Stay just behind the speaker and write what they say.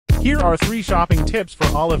Here are 3 shopping tips for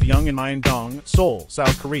Olive Young in Myeongdong, Seoul,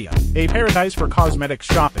 South Korea, a paradise for cosmetics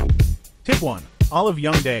shopping. Tip 1. Olive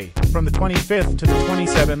Young Day. From the 25th to the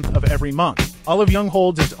 27th of every month, Olive Young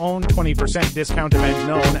holds its own 20% discount event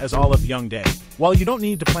known as Olive Young Day. While you don't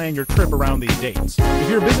need to plan your trip around these dates, if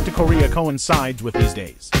your visit to Korea coincides with these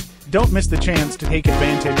days, don't miss the chance to take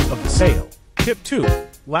advantage of the sale. Tip 2.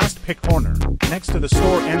 Last Pick Corner. Next to the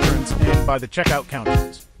store entrance and by the checkout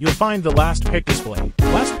counters, you'll find the Last Pick display.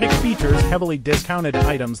 Last Pick features heavily discounted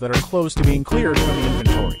items that are close to being cleared from the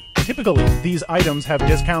inventory. Typically, these items have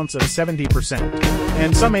discounts of 70%,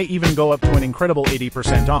 and some may even go up to an incredible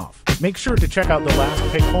 80% off. Make sure to check out the Last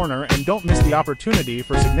Pick Corner and don't miss the opportunity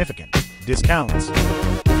for significant discounts.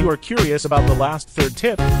 If you are curious about the last third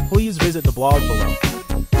tip, please visit the blog below.